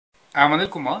I'm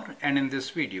Anil Kumar, and in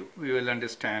this video we will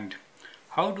understand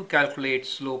how to calculate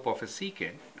slope of a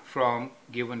secant from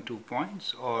given 2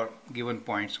 points or given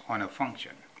points on a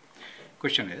function.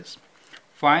 Question is,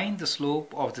 find the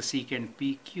slope of the secant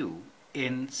PQ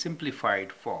in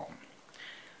simplified form.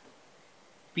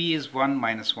 P is 1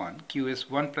 minus 1, Q is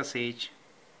 1 plus h,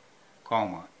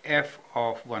 comma, f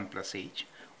of 1 plus h,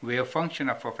 where function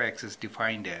f of x is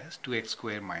defined as 2x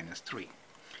squared minus 3.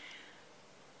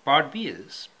 Part B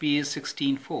is P is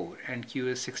 16,4 and Q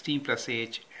is 16 plus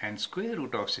h, and square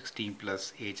root of 16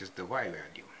 plus h is the y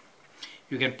value.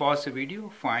 You can pause the video,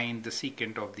 find the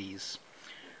secant of these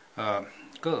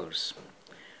curves.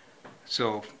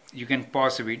 So you can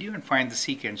pause the video and find the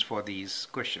secants for these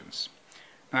questions.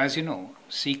 Now, as you know,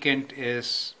 secant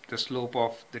is the slope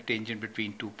of the tangent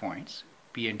between 2 points,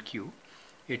 P and Q.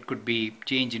 It could be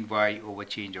change in y over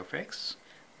change of x,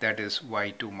 that is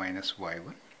y2 minus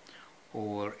y1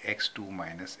 over x2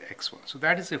 minus x1. So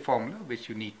that is a formula which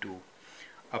you need to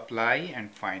apply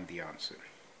and find the answer.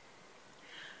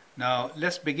 Now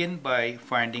let's begin by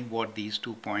finding what these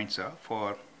 2 points are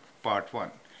for part 1.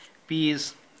 P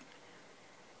is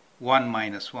 1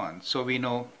 minus 1. So we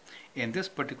know in this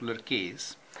particular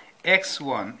case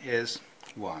x1 is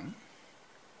 1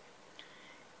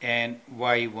 and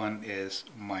y1 is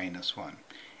minus 1,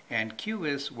 and Q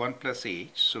is 1 plus h,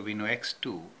 so we know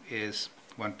x2 is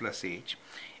 1 plus h,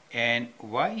 and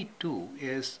y2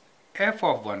 is f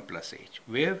of 1 plus h,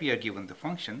 where we are given the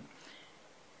function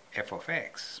f of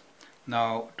x.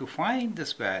 Now to find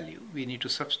this value we need to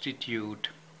substitute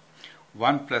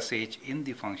 1 plus h in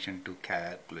the function to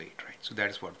calculate, right? So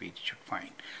that is what we should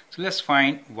find. So let's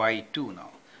find y2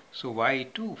 now. So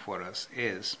y2 for us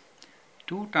is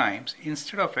 2 times,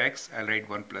 instead of x I'll write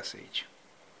 1 plus h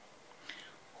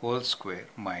whole square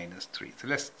minus 3. So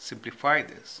let's simplify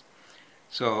this.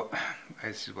 So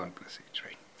this is 1 plus h,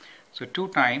 right? So 2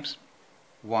 times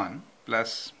 1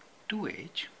 plus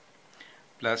 2h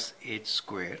plus h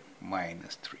square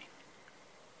minus 3.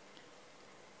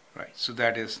 Right, so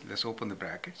that is, let's open the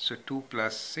bracket. So 2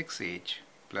 plus 6h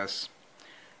plus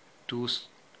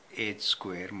 2h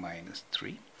square minus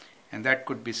 3. And that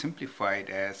could be simplified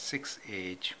as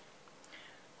 6h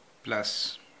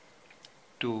plus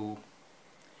 2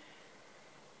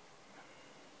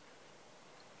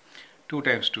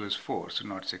 times 2 is 4, so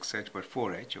not 6h but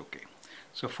 4h, okay.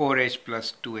 So 4h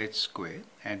plus 2h squared,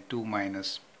 and 2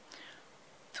 minus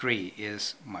 3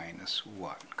 is minus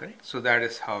 1, correct? So that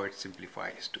is how it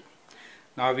simplifies to.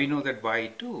 Now we know that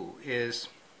y2 is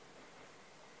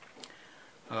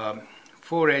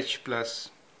 4h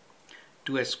plus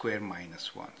 2h squared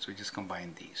minus 1. So we just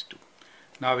combine these two.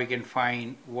 Now we can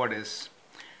find what is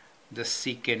the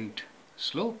secant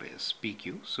slope is,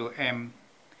 PQ. So m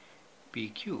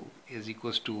PQ is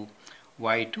equals to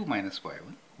y2 minus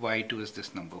y1. y2 is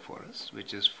this number for us,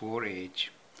 which is 4h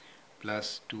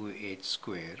plus 2h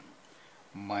square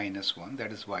minus 1,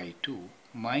 that is y2,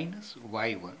 minus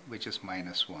y1, which is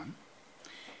minus 1,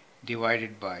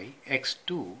 divided by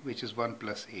x2, which is 1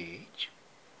 plus h,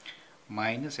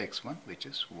 minus x1, which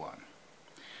is 1.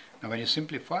 Now when you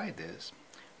simplify this,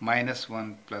 minus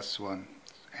 1 plus 1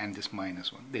 and this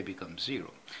minus 1, they become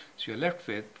 0. So you're left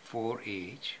with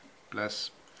 4h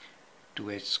plus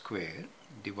 2h square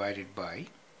divided by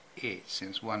h,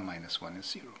 since 1 minus 1 is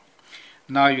 0.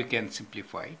 Now you can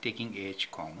simplify, taking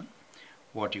h common.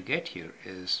 What you get here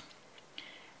is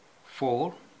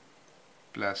 4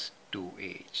 plus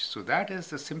 2h. So that is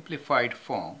the simplified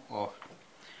form of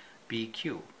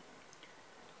PQ,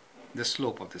 the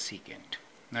slope of the secant.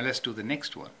 Now let's do the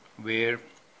next one, where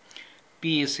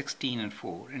P is 16 and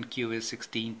 4 and Q is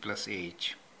 16 plus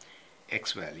h,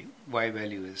 x value, y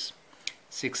value is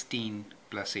 16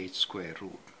 plus h square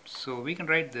root. So we can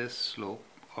write this slope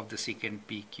of the secant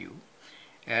PQ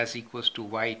as equals to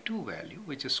y2 value,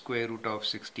 which is square root of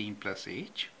 16 plus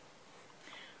h,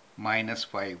 minus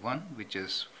y1, which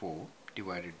is 4,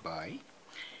 divided by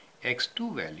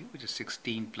x2 value, which is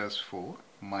 16 plus 4,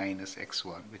 minus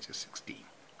x1, which is 16.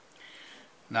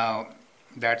 Now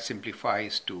that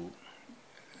simplifies to,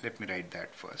 let me write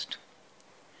that first,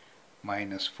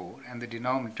 minus 4, and the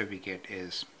denominator we get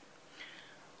is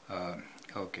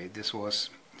okay, this was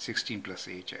 16 plus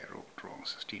h, I wrote wrong,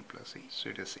 16 plus h, so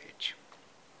it is h.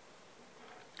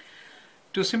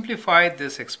 To simplify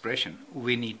this expression,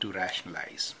 we need to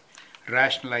rationalize.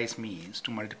 Rationalize means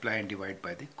to multiply and divide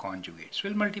by the conjugate. So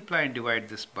we'll multiply and divide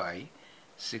this by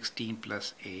 16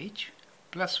 plus h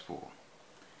plus 4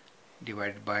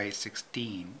 divided by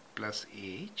 16 plus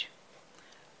h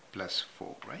plus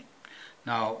 4, right?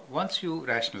 Now once you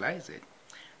rationalize it,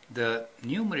 the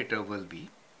numerator will be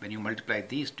When you multiply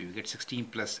these two, you get 16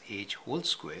 plus h whole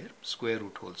square, square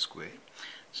root whole square.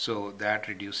 So that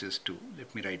reduces to,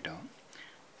 let me write down,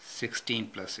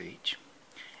 16 plus h.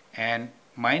 And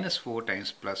minus 4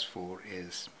 times plus 4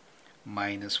 is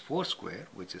minus 4 square,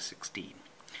 which is 16.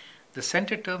 The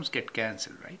center terms get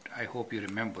cancelled, right? I hope you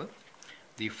remember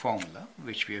the formula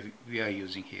which we are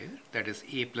using here. That is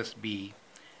a plus b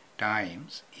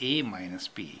times a minus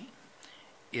b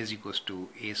is equals to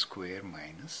a square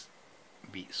minus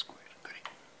b square. Correct.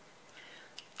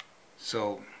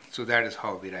 So that is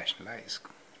how we rationalize.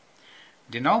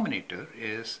 Denominator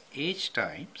is h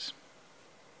times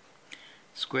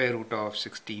square root of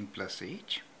 16 plus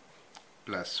h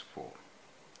plus 4.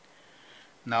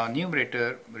 Now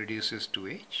numerator reduces to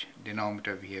h.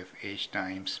 Denominator we have h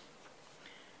times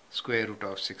square root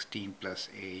of 16 plus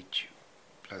h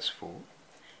plus 4.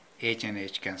 H and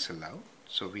h cancel out.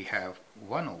 So we have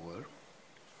 1 over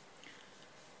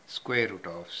square root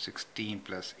of 16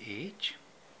 plus h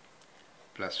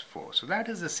plus 4. So that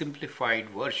is the simplified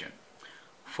version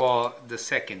for the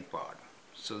second part.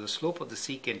 So the slope of the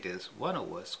secant is 1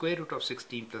 over square root of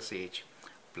 16 plus h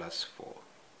plus 4.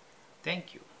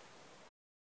 Thank you.